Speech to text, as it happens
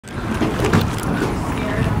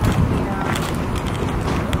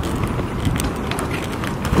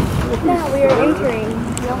we are entering.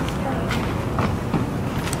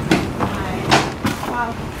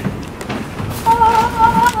 Wow.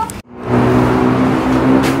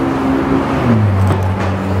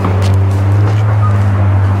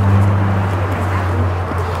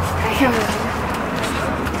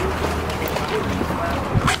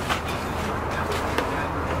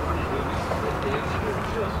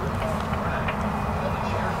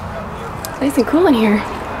 It's nice and cool in here.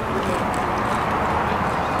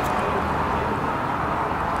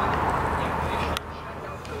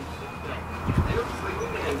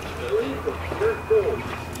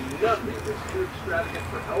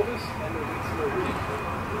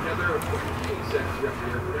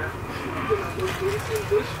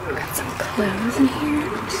 Got some clothes in here.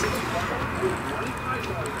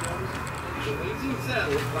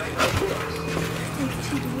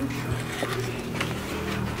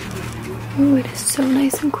 Oh, it is so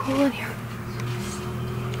nice and cool in here.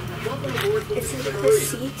 It says that the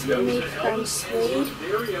seats are made from suede,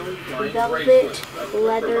 velvet,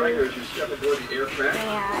 leather, and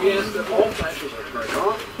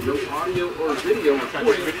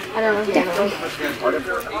I don't know,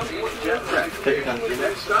 definitely.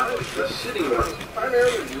 Next stop is the sitting room,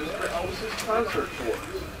 primarily used for Elvis's concert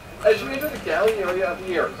tours. As you enter the galley area of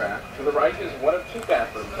the aircraft, to the right is one of 2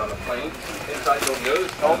 bathrooms on the plane. Inside you'll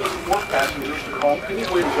notice Elvis and more passengers to call any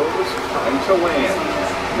way Elvis is trying to land.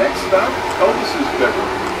 Next stop, Elvis's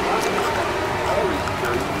bedroom. Always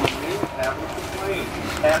carry the new average of plane.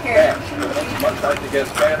 Half much like the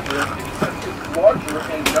guest bathroom, except it's larger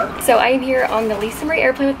and done. So I'm here on the 𝐓𝐢𝐻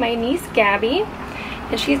airplane with my niece Gabbie,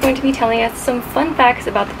 and she's going to be telling us some fun facts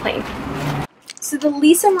about the plane. So the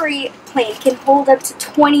𝐓𝐢𝐻 plane can hold up to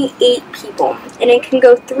 28 people, and it can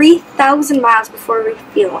go 3,000 miles before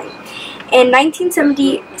refueling. In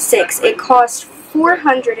 1976, it cost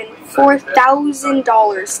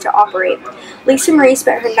 $404,000 to operate. 𝐓𝐢𝐻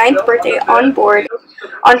spent her 9th birthday on board.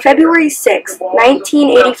 On February 6,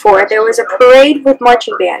 1984, there was a parade with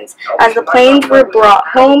marching bands as the planes were brought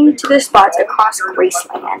home to their spots across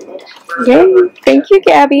Graceland. Yay! Thank you,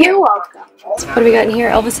 Gabbie. You're welcome. What do we got in here?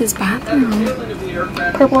 Elvis's bathroom.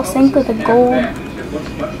 Purple sink with a gold,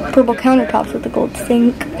 purple countertops with a gold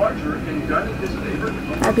sink.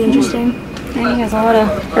 That'd be interesting. And he has a lot of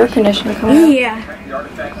air conditioning coming out. Yeah.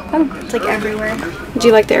 It's like everywhere. Do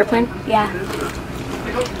you like the airplane? Yeah.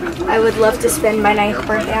 I would love to spend my 9th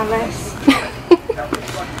birthday on this.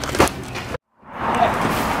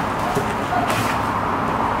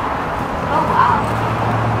 Oh wow.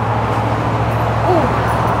 Oh.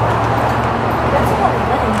 That's a lot of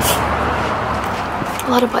buttons. A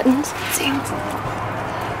lot of buttons. Let's see.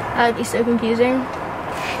 That'd be so confusing.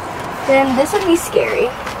 Then this would be scary.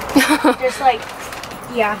 Just like,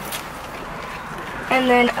 yeah. And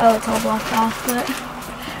then, oh, it's all blocked off, but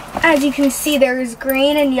as you can see, there's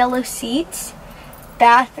green and yellow seats.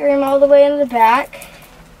 Bathroom all the way in the back.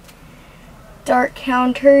 Dark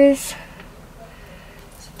counters.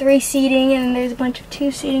 3 seating, and there's a bunch of 2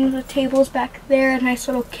 seatings with tables back there. A nice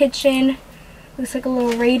little kitchen. Looks like a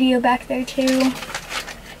little radio back there too.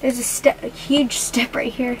 There's a huge step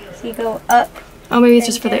right here, so you go up. Oh, maybe it's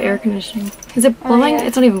just for the air conditioning. Is it blowing? Oh, yeah.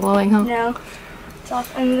 It's not even blowing, huh? No. It's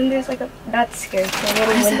off. And then there's like that's scary, so a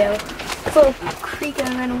little window. It's a little creak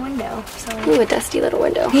and then a window. So. Ooh, a dusty little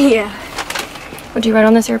window. Yeah. Would you ride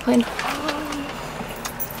on this airplane?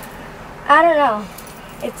 I don't know.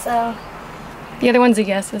 It's The other one's a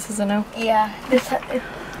yes, this is a no. yeah. It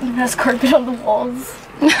has carpet on the walls.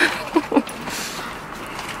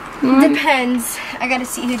 Depends. I gotta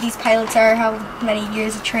see who these pilots are, how many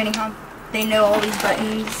years of training, how they know all these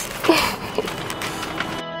buttons.